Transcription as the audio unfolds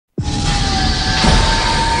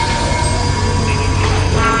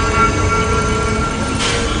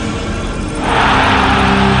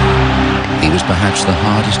perhaps the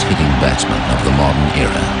hardest-hitting batsman of the modern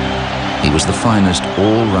era. He was the finest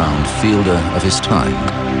all-round fielder of his time.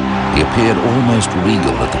 He appeared almost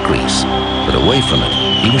regal at the crease, but away from it,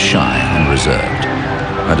 he was shy and reserved.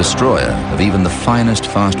 A destroyer of even the finest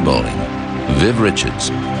fast bowling, Viv Richards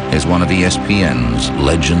is one of ESPN's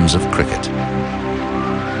legends of cricket.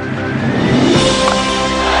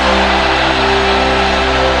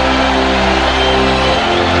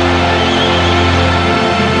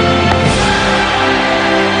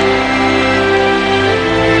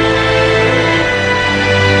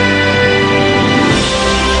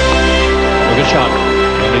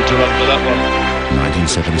 To run for that one.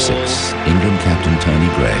 1976, England captain Tony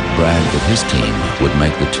Greig bragged that his team would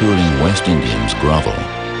make the touring West Indians grovel.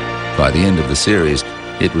 By the end of the series,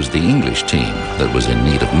 it was the English team that was in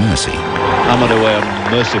need of mercy. Hammered away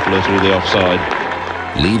mercifully through the offside.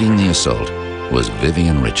 Leading the assault was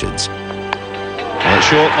Vivian Richards.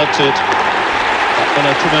 Short, that's it. And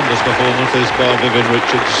a tremendous performance this by Vivian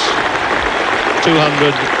Richards.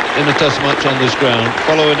 200 in a test match on this ground,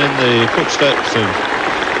 following in the footsteps of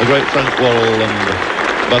the great Frank Worrell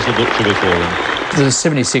and Basil Butcher before him. The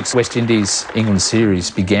 76 West Indies-England series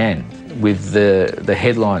began with the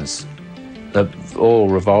headlines all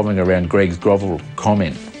revolving around Greig's grovel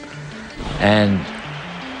comment. And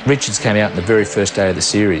Richards came out on the very first day of the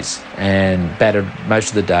series and batted most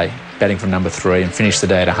of the day, batting from number 3, and finished the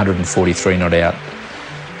day at 143 not out,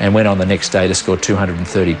 and went on the next day to score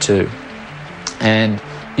 232. And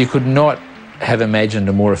you could not have imagined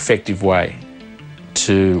a more effective way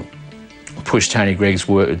to push Tony Greig's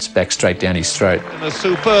words back straight down his throat. And a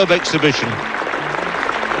superb exhibition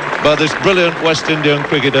by this brilliant West Indian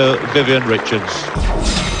cricketer, Vivian Richards.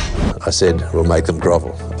 I said, we'll make them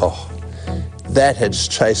grovel. Oh, that has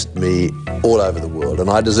chased me all over the world, and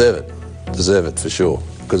I deserve it for sure,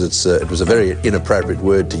 because it was a very inappropriate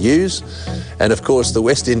word to use. And of course, the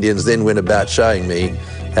West Indians then went about showing me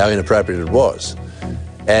how inappropriate it was.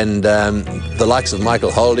 And the likes of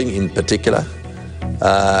Michael Holding in particular,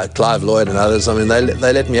 Clive Lloyd and others, I mean,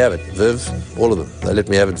 they let me have it, Viv, all of them. They let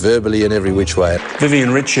me have it verbally in every which way.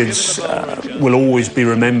 Vivian Richards will always be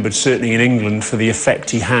remembered, certainly in England, for the effect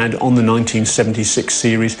he had on the 1976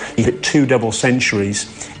 series. He hit 2 double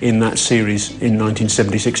centuries in that series in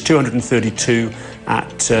 1976, 232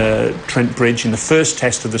 at Trent Bridge in the first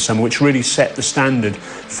test of the summer, which really set the standard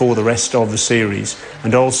for the rest of the series,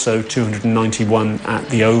 and also 291 at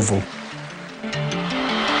the Oval.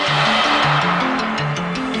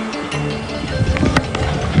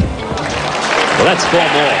 Well, that's 4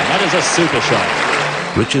 more. That is a super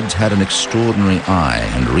shot. Richards had an extraordinary eye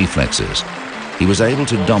and reflexes. He was able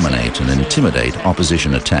to dominate and intimidate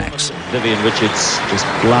opposition attacks. Vivian Richards just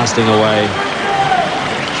blasting away,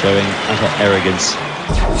 showing utter arrogance.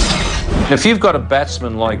 If you've got a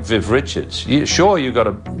batsman like Viv Richards, you've got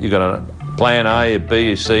a plan A, a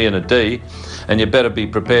B, a C and a D, and you better be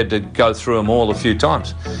prepared to go through them all a few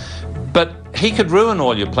times. But he could ruin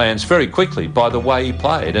all your plans very quickly by the way he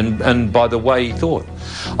played and by the way he thought.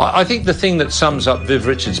 I think the thing that sums up Viv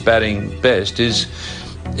Richards' batting best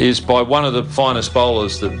is by one of the finest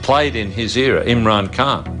bowlers that played in his era, Imran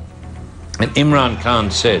Khan. And Imran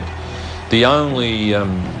Khan said, the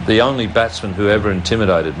only batsman who ever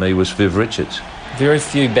intimidated me was Viv Richards. Very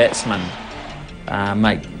few batsmen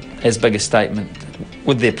make as big a statement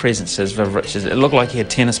with their presence as Viv Richards. It looked like he had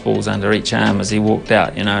tennis balls under each arm as he walked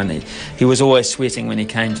out, you know, and he was always sweating when he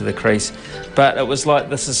came to the crease. But it was like,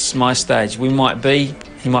 this is my stage. He might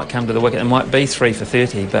come to the wicket, it might be 3 for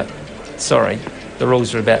 30, but sorry, the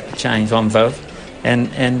rules are about to change. I'm Viv.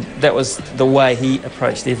 And that was the way he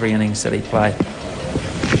approached every innings that he played.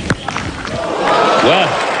 Well,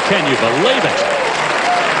 can you believe it?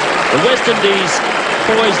 The West Indies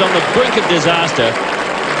poised on the brink of disaster.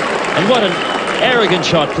 And what an arrogant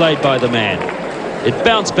shot played by the man. It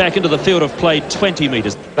bounced back into the field of play 20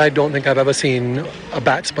 metres. I don't think I've ever seen a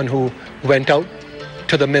batsman who went out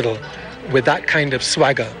to the middle with that kind of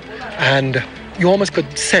swagger. And you almost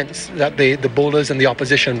could sense that the bowlers and the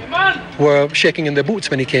opposition were shaking in their boots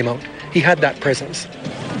when he came out. He had that presence.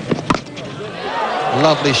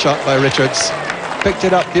 Lovely shot by Richards. Picked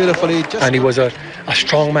it up beautifully. And he was a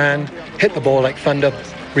strong man, hit the ball like thunder,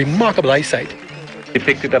 remarkable eyesight. He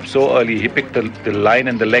picked it up so early, he picked the line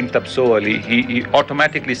and the length up so early, he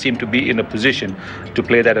automatically seemed to be in a position to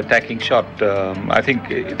play that attacking shot. I think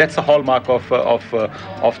that's the hallmark of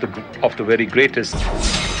the very greatest.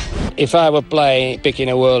 If I were picking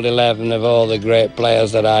a World 11 of all the great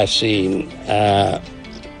players that I've seen,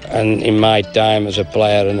 and in my time as a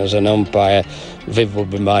player and as an umpire, Viv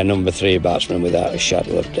would be my number 3 batsman without a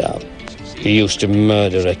shadow of doubt. he used to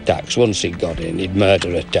murder attacks. Once he got in, he'd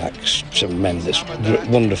murder attacks. Tremendous,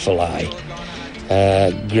 wonderful eye.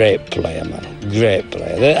 Great player, man. Great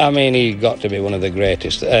player. I mean, he got to be one of the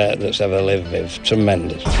greatest that's ever lived, Viv.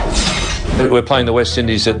 Tremendous. We're playing the West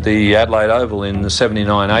Indies at the Adelaide Oval in the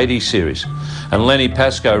 79-80 series, and Lenny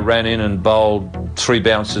Pascoe ran in and bowled 3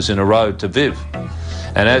 bounces in a row to Viv.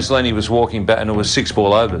 And as Lenny was walking back, and it was 6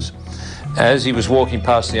 ball overs, as he was walking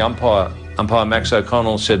past the umpire Max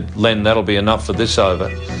O'Connell said, "Len, that'll be enough for this over."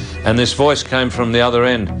 And this voice came from the other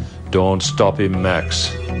end, "Don't stop him,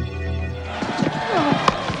 Max."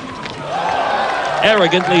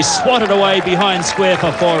 Arrogantly swatted away behind square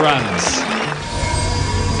for 4 runs.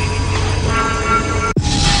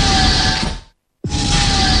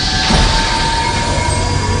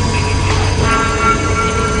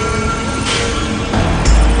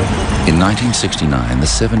 In 1969, the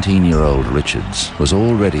 17-year-old Richards was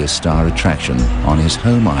already a star attraction on his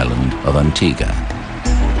home island of Antigua.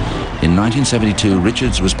 In 1972,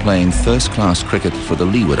 Richards was playing first-class cricket for the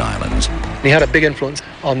Leeward Islands. He had a big influence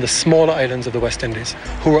on the smaller islands of the West Indies,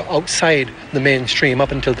 who were outside the mainstream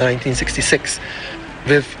up until 1966.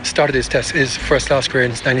 Viv started his first-class career in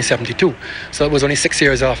 1972, so it was only 6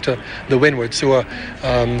 years after the Windwards, who were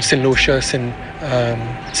St. Lucia,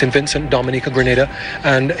 St. Vincent, Dominica, Grenada,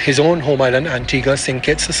 and his own home island, Antigua, St.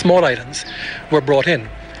 Kitts, the small islands, were brought in.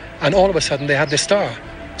 And all of a sudden they had this star.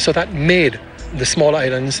 So that made the small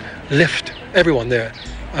islands lift everyone there,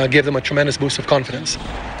 gave them a tremendous boost of confidence.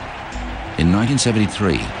 In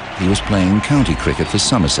 1973, he was playing county cricket for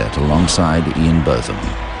Somerset alongside Ian Botham.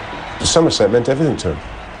 Somerset meant everything to him.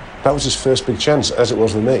 That was his first big chance, as it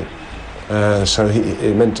was with me. So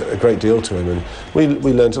it meant a great deal to him, and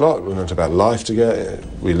we learnt a lot. We learnt about life together.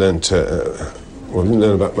 We learnt, we didn't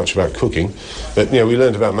learn much about cooking, but we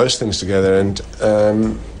learnt about most things together. And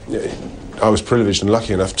I was privileged and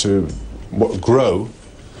lucky enough to grow,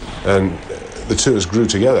 and the two of us grew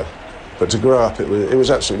together. But to grow up, it was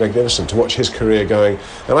absolutely magnificent to watch his career going,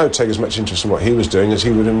 and I would take as much interest in what he was doing as he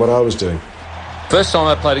would in what I was doing. First time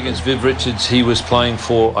I played against Viv Richards, he was playing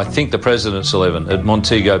for, I think, the President's 11 at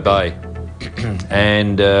Montego Bay.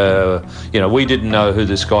 And, we didn't know who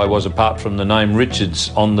this guy was apart from the name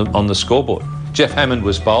Richards on the scoreboard. Jeff Hammond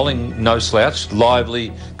was bowling, no slouch,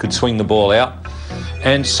 lively, could swing the ball out.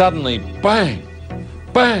 And suddenly, bang,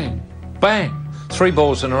 bang, bang, 3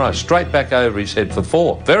 balls in a row, straight back over his head for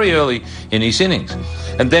 4, very early in his innings.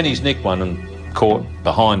 And then he's nicked one and caught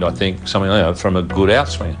behind, I think, something from a good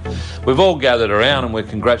outswing. We've all gathered around and we're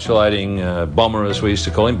congratulating Bomber, as we used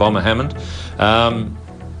to call him, Bomber Hammond,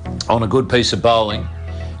 on a good piece of bowling.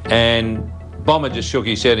 And Bomber just shook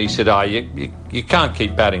his head. He said, you can't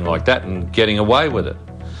keep batting like that and getting away with it.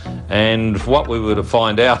 And what we were to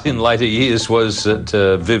find out in later years was that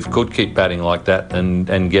Viv could keep batting like that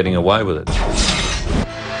and getting away with it.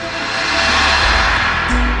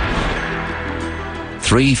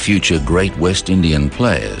 3 future great West Indian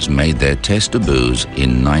players made their test debuts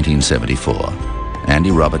in 1974.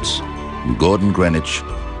 Andy Roberts, Gordon Greenwich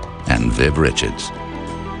and Viv Richards.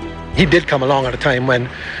 He did come along at a time when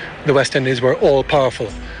the West Indies were all-powerful.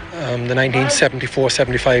 The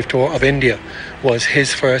 1974-75 tour of India was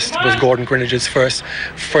his first, was Gordon Greenwich's first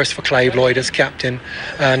for Clive Lloyd as captain,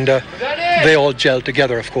 and they all gelled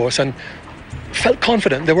together, of course, and felt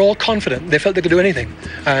confident. They were all confident. They felt they could do anything,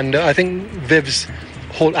 and I think Viv's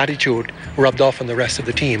whole attitude rubbed off on the rest of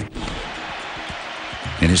the team.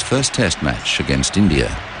 In his first test match against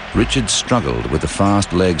India, Richards struggled with the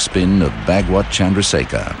fast leg spin of Bhagwat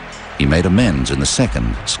Chandrasekhar. He made amends in the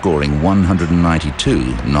second, scoring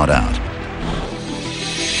 192 not out.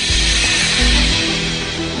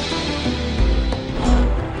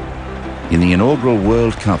 In the inaugural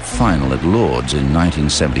World Cup final at Lord's in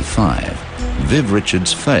 1975, Viv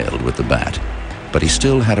Richards failed with the bat, but he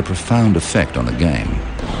still had a profound effect on the game.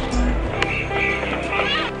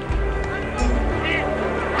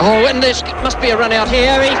 Oh, and there must be a run out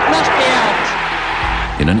here. He must be out.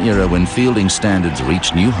 In an era when fielding standards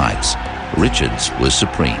reached new heights, Richards was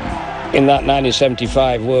supreme. In that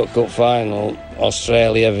 1975 World Cup final,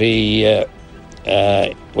 Australia v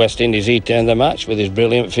West Indies, he turned the match with his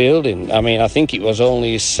brilliant fielding. I mean, I think it was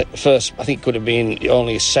only his first, I think it could have been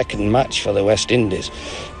only his second match for the West Indies.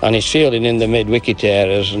 And his fielding in the mid-wicket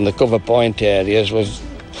areas and the cover point areas was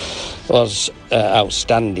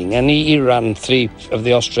outstanding. And he ran 3 of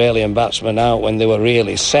the Australian batsmen out when they were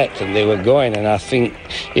really set and they were going. And I think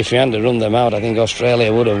if he hadn't run them out, I think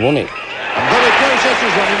Australia would have won it. And Bobby Process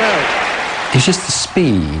was running out. It's just the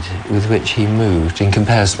speed with which he moved in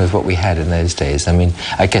comparison with what we had in those days. I mean,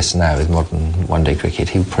 I guess now with modern one-day cricket,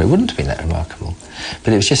 he probably wouldn't have been that remarkable.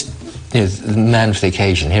 But it was just Yeah, the man for the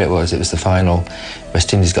occasion. Here it was the final.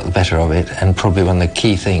 West Indies got the better of it, and probably one of the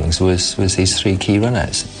key things was these 3 key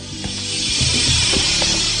run-outs.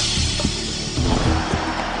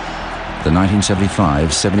 The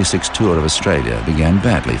 1975-76 tour of Australia began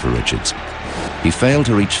badly for Richards. He failed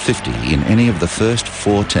to reach 50 in any of the first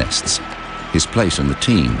 4 tests. His place in the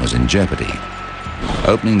team was in jeopardy.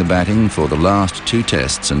 Opening the batting for the last 2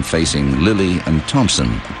 tests and facing Lilly and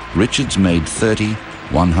Thompson, Richards made 30,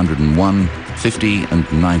 101, 50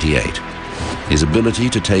 and 98. His ability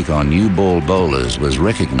to take on new ball bowlers was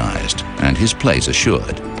recognised and his place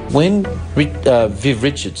assured. When Viv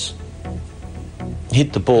Richards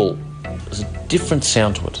hit the ball, there's a different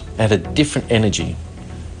sound to it, had a different energy.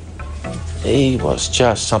 He was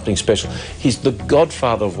just something special. He's the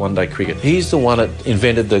godfather of one-day cricket. He's the one that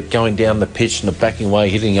invented the going down the pitch and the backing way,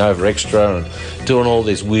 hitting over extra and doing all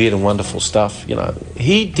this weird and wonderful stuff. You know,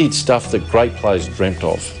 he did stuff that great players dreamt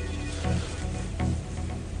of.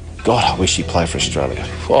 God, I wish he played for Australia.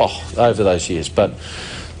 Oh, over those years. But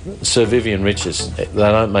Sir Vivian Richards, they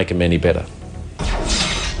don't make him any better.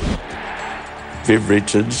 Viv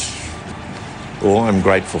Richards, all I'm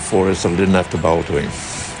grateful for is that I didn't have to bowl to him.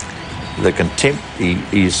 The contempt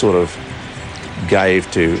he sort of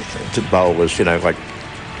gave to bowlers, you know, like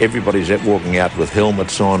everybody's walking out with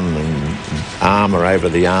helmets on and armour over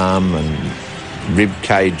the arm and rib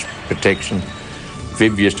cage protection.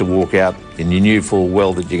 Viv used to walk out and you knew full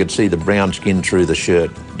well that you could see the brown skin through the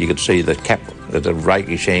shirt. You could see the cap at a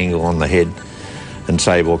rakish angle on the head and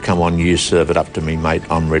say, well, come on, you serve it up to me, mate,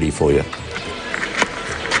 I'm ready for you.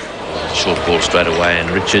 Short ball straight away, and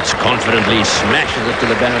Richards confidently smashes it to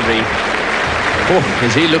the boundary. Oh,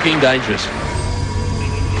 is he looking dangerous?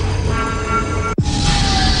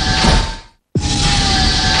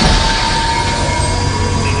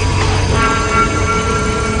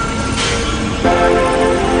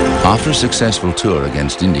 After a successful tour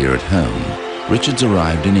against India at home, Richards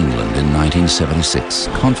arrived in England in 1976,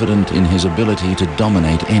 confident in his ability to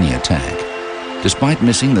dominate any attack. Despite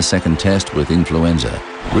missing the second test with influenza,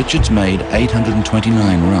 Richards made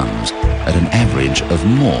 829 runs at an average of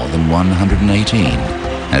more than 118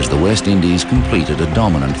 as the West Indies completed a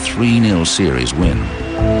dominant 3-0 series win.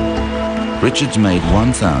 Richards made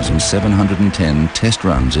 1,710 test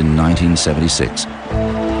runs in 1976.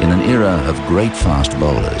 In an era of great fast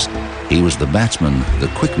bowlers, he was the batsman the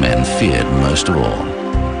quick men feared most of all.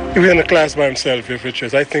 He was in a class by himself, Viv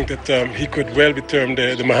Richards. I think that he could well be termed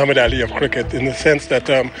the Muhammad Ali of cricket in the sense that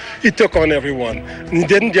he took on everyone. And he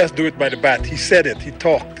didn't just do it by the bat. He said it. He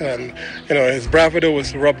talked. And, you know, his bravado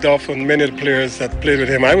was rubbed off on many of the players that played with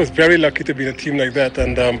him. I was very lucky to be in a team like that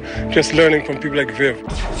and just learning from people like Viv.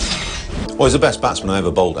 Well, he's the best batsman I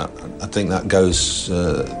ever bowled at. I think that goes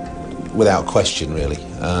without question, really.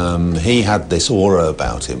 He had this aura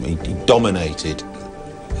about him. He dominated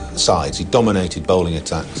sides. He dominated bowling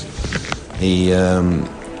attacks. He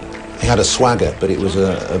had a swagger, but it was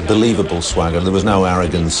a believable swagger. There was no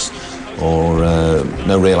arrogance or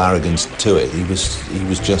no real arrogance to it. He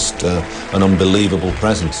was just an unbelievable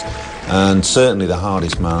presence, and certainly the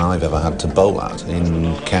hardest man I've ever had to bowl at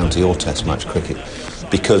in county or test match cricket,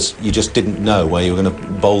 because you just didn't know where you were going to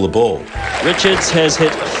bowl the ball. Richards has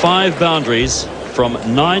hit 5 boundaries from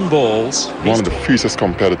 9 balls. One of the fiercest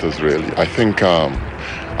competitors, really. I think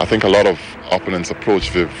a lot of opponents approach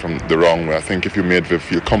Viv from the wrong way. I think if you made Viv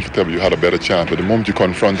feel comfortable, you had a better chance. But the moment you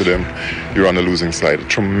confronted him, you're on the losing side. A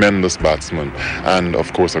tremendous batsman and,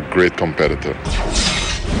 of course, a great competitor.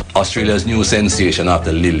 Australia's new sensation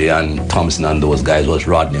after Lilly and Thompson and those guys was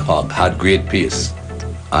Rodney Hogg. Had great pace.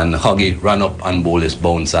 And Hoggy ran up and bowled his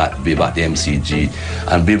bounce at Viv at the MCG.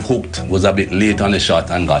 And Viv hooked, was a bit late on the shot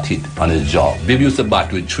and got hit on his jaw. Viv used to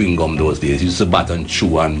bat with chewing gum those days. He used to bat and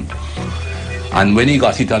chew. And when he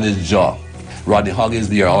got hit on his jaw, Rodney Hogg is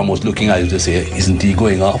there almost looking at him to say, isn't he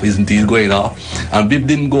going off? Isn't he going off? And Viv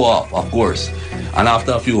didn't go off, of course. And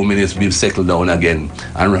after a few minutes, Viv settled down again.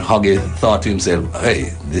 And Hoggy thought to himself,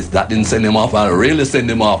 hey, that didn't send him off. I'll really send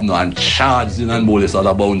him off now. And charged in and bowled this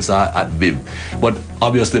other bouncer at Viv. But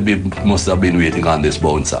obviously, Viv must have been waiting on this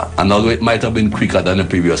bouncer. And although it might have been quicker than the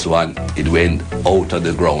previous one, it went out of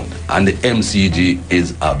the ground. And the MCG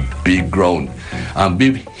is a big ground. And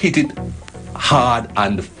Viv hit it hard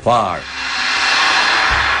and far.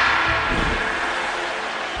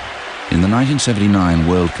 In the 1979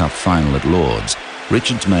 World Cup final at Lord's,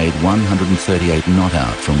 Richards made 138 not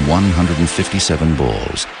out from 157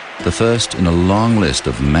 balls, the first in a long list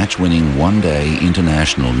of match-winning one-day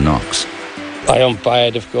international knocks. I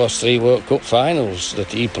umpired, of course, 3 World Cup finals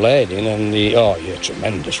that he played in, and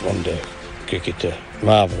tremendous one-day cricketer,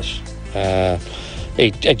 marvellous.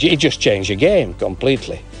 He just changed the game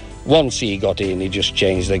completely. once he got in, he just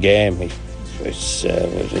changed the game.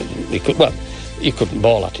 You couldn't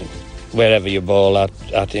bowl at him. Wherever you bowl at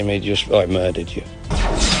him, he murdered you.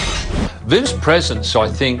 Viv's presence, I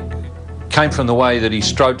think, came from the way that he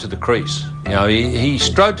strode to the crease. You know, he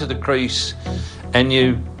strode to the crease, and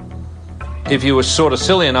if you were sort of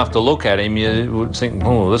silly enough to look at him, you would think,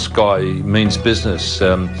 oh, this guy means business.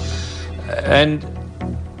 And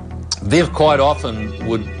Viv quite often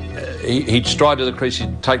he'd stride to the crease,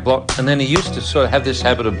 he'd take block, and then he used to sort of have this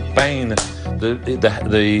habit of banging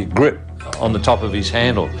the grip on the top of his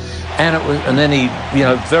handle, and then he, you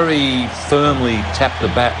know, very firmly tapped the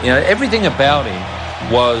bat. You know, everything about him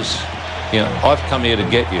was, you know, I've come here to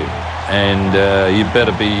get you, and you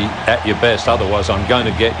better be at your best, otherwise I'm going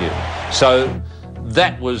to get you. So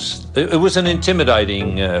it was an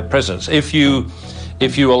intimidating presence. If you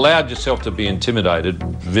allowed yourself to be intimidated,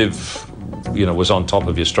 Viv, you know, was on top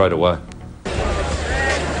of you straight away.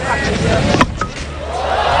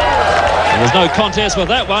 There's no contest with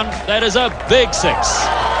that one. That is a big six.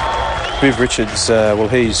 Viv Richards,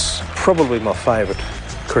 he's probably my favourite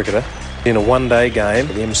cricketer. In a one-day game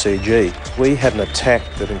at the MCG, we had an attack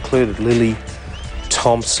that included Lilly,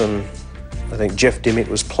 Thompson, I think Jeff Dimmitt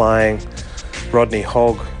was playing, Rodney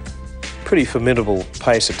Hogg. Pretty formidable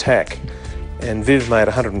pace attack. And Viv made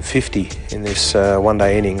 150 in this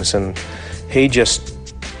one-day innings, and he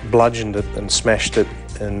just bludgeoned it and smashed it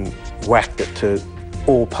and whacked it to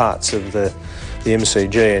all parts of the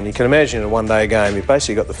MCG. And you can imagine in a one-day game, you've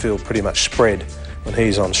basically got the field pretty much spread when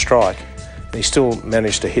he's on strike. And he still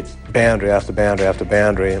managed to hit boundary after boundary after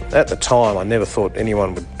boundary. And at the time, I never thought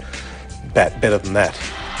anyone would bat better than that.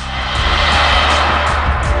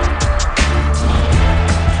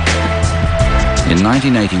 In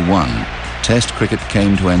 1981, Test cricket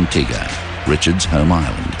came to Antigua, Richards' home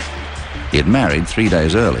island. He had married 3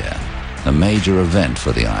 days earlier, a major event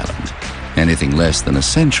for the island. Anything less than a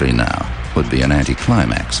century now would be an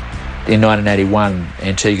anticlimax. In 1981,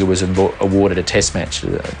 Antigua was awarded a test match,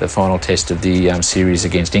 the final test of the series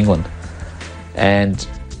against England. And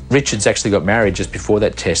Richards actually got married just before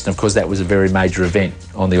that test, and of course that was a very major event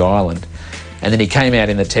on the island. And then he came out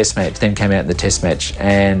in the test match,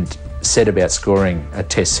 and set about scoring a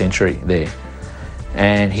test century there.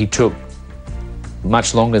 And he took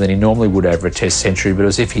much longer than he normally would over a test century, but it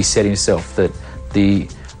was as if he said himself that the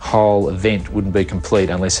whole event wouldn't be complete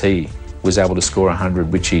unless he was able to score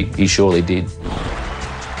 100, which he surely did.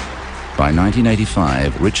 By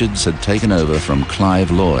 1985, Richards had taken over from Clive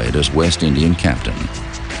Lloyd as West Indian captain.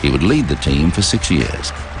 He would lead the team for 6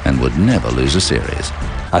 years and would never lose a series.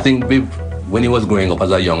 I think Viv, when he was growing up as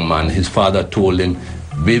a young man, his father told him,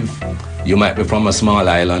 Viv, you might be from a small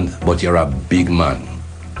island, but you're a big man.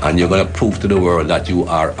 And you're going to prove to the world that you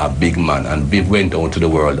are a big man. And Viv went out to the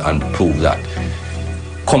world and proved that.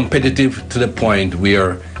 Competitive to the point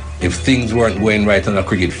where if things weren't going right on a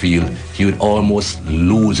cricket field, he would almost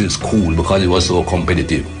lose his cool because he was so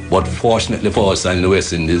competitive. But fortunately for us in the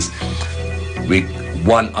West Indies, we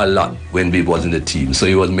won a lot when Viv was in the team. So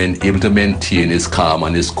he was able to maintain his calm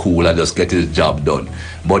and his cool and just get his job done.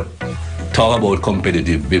 But talk about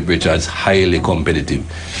competitive, Viv Richards, highly competitive.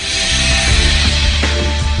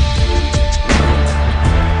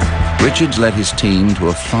 Richards led his team to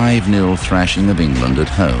a 5-0 thrashing of England at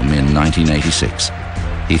home in 1986.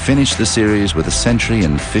 He finished the series with a century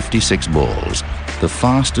and 56 balls, the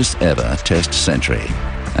fastest ever Test century,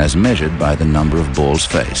 as measured by the number of balls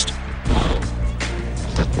faced.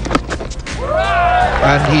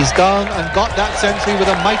 And he's gone and got that century with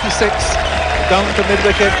a mighty 6 down to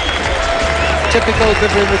mid-wicket. Typical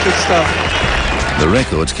Vivian Richards stuff. The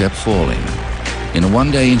records kept falling. In a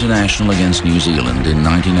one-day international against New Zealand in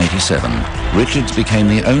 1987, Richards became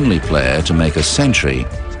the only player to make a century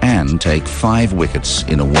and take 5 wickets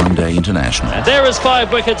in a one-day international. And there is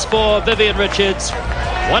 5 wickets for Vivian Richards.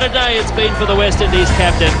 What a day it's been for the West Indies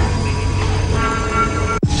captain.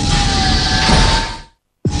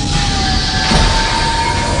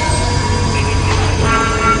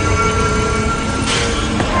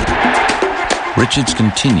 Richards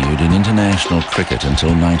continued in international cricket until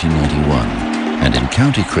 1991. And in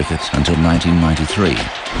county cricket until 1993.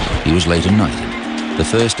 He was later knighted, the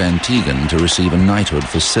first Antiguan to receive a knighthood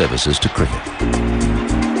for services to cricket.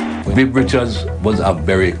 Viv Richards was a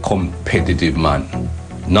very competitive man,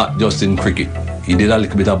 not just in cricket. He did a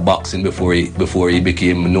little bit of boxing before he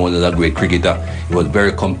became known as a great cricketer. He was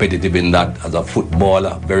very competitive in that as a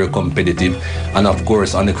footballer, very competitive. And of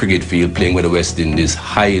course on the cricket field, playing with the West Indies,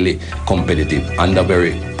 highly competitive and a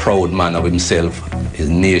very proud man of himself, his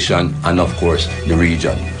nation, and of course the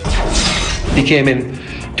region. He came in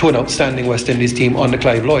to an outstanding West Indies team under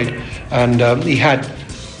Clive Lloyd, and he had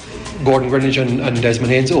Gordon Greenidge and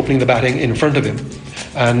Desmond Haynes opening the batting in front of him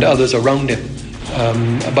and others around him.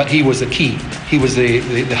 But he was the key. He was the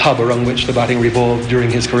hub around which the batting revolved during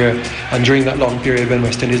his career and during that long period when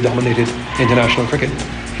West Indies dominated international cricket.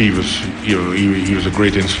 He was, he was a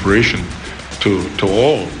great inspiration to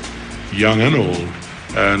all, young and old,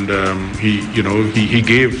 and he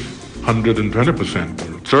gave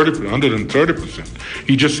 120%, 130%.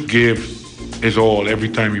 He just gave his all every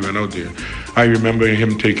time he went out there. I remember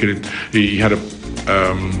him taking it. He had a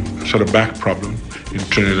sort of back problem in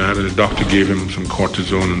Trinidad, and the doctor gave him some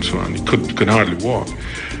cortisone and so on. He could hardly walk,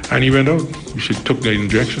 and he went out. He took the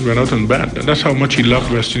injection, went out and bat. And that's how much he loved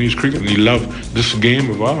West Indies cricket, and he loved this game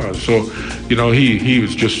of ours. So, he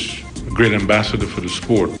was just a great ambassador for the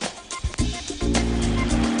sport.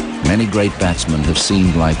 Many great batsmen have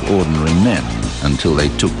seemed like ordinary men until they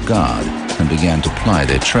took guard and began to ply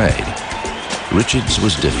their trade. Richards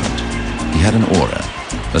was different. He had an aura,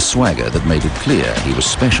 a swagger that made it clear he was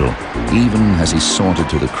special, even as he sauntered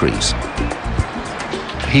to the crease.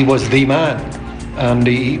 He was the man, and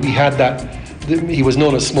he had that. He was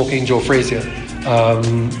known as Smoking Joe Frazier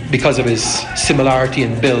because of his similarity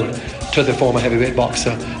in build to the former heavyweight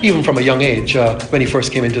boxer, even from a young age when he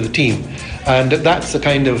first came into the team. And that's the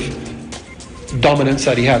kind of dominance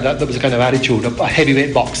that he had. That was the kind of attitude of a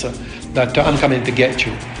heavyweight boxer, that I'm coming to get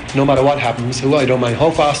you. No matter what happens, I don't mind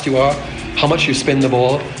how fast you are, how much you spin the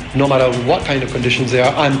ball, no matter what kind of conditions there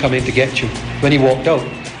are, I'm coming to get you. When he walked out,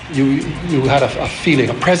 you had a feeling,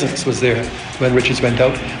 a presence was there when Richards went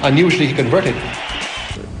out, and usually he converted.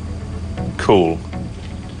 Cool.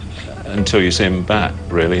 Until you see him bat,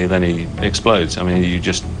 really, then he explodes. I mean, you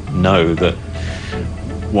just know that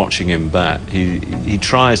watching him bat, he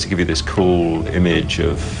tries to give you this cool image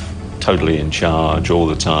of totally in charge all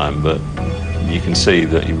the time, but you can see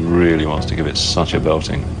that he really wants to give it such a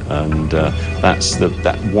belting, and that's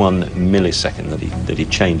that 1 millisecond that he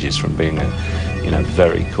changes from being a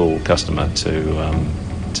very cool customer to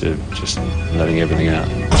just letting everything out.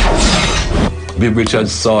 Viv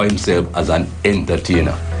Richards saw himself as an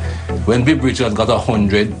entertainer. When Viv Richards got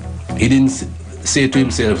 100, he didn't say to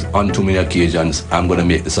himself on too many occasions, I'm going to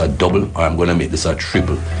make this a double or I'm going to make this a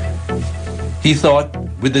triple. He thought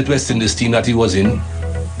with the West Indies team that he was in,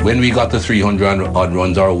 when we got the 300 odd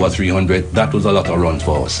runs or over 300, that was a lot of runs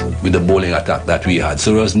for us with the bowling attack that we had.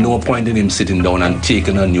 So there was no point in him sitting down and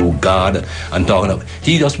taking a new guard and talking up.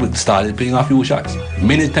 He just started playing a few shots.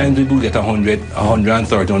 Many times we would get 100,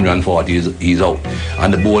 130, 140, he's out.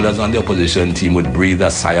 And the bowlers on the opposition team would breathe a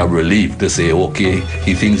sigh of relief to say, okay,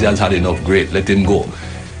 he thinks he has had enough, great, let him go.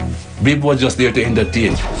 Viv was just there to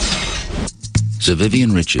entertain. Sir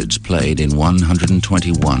Vivian Richards played in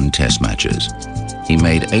 121 Test matches. He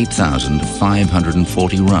made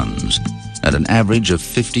 8,540 runs at an average of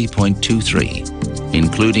 50.23,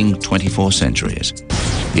 including 24 centuries.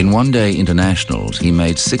 In one-day internationals, he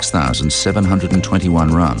made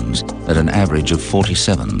 6,721 runs at an average of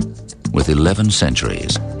 47, with 11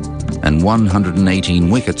 centuries, and 118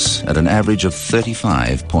 wickets at an average of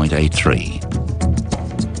 35.83.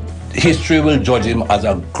 History will judge him as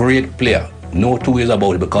a great player. No two ways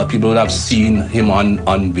about it, because people would have seen him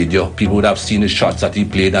on video, people would have seen the shots that he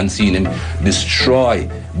played and seen him destroy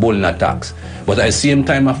bowling attacks. But at the same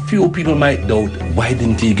time, a few people might doubt, why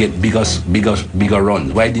didn't he get bigger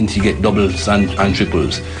runs? Why didn't he get doubles and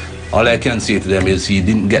triples? All I can say to them is he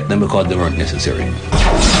didn't get them because they weren't necessary.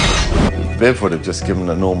 Viv would have just given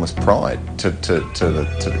enormous pride to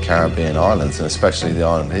the Caribbean islands, and especially the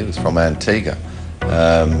island he was from, Antigua.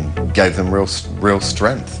 Gave them real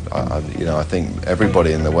strength. I think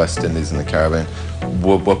everybody in the West Indies and the Caribbean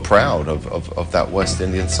were proud of that West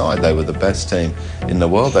Indian side. They were the best team in the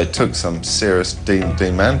world. They took some serious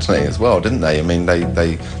demantling as well, didn't they? I mean,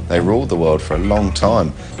 they ruled the world for a long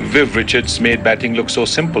time. Viv Richards made batting look so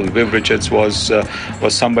simple. Viv Richards was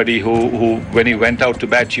somebody who when he went out to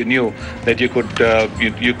bat, you knew that you would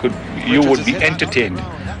be entertained.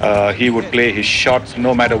 He would play his shots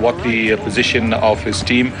no matter what the position of his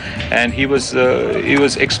team, and he was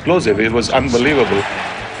explosive. It was unbelievable.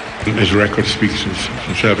 His record speaks for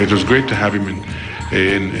himself. It was great to have him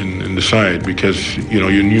in the side, because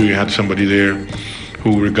you knew you had somebody there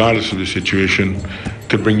who, regardless of the situation,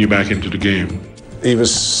 could bring you back into the game. He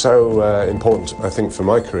was so important, I think, for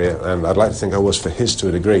my career, and I'd like to think I was for his to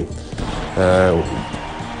a degree.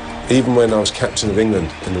 Even when I was captain of England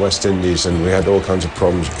in the West Indies and we had all kinds of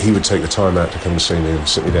problems, he would take the time out to come and see me and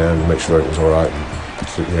sit me down and make sure it was all right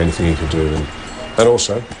and anything he could do. And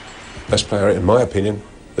also, best player, in my opinion,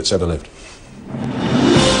 that's ever lived.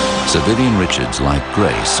 Sir Vivian Richards, like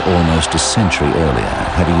Grace, almost a century earlier,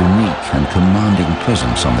 had a unique and commanding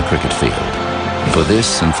presence on the cricket field. For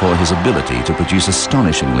this and for his ability to produce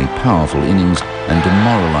astonishingly powerful innings and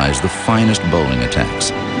demoralise the finest bowling attacks,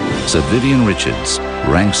 Sir Vivian Richards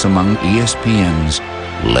ranks among ESPN's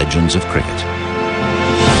legends of cricket.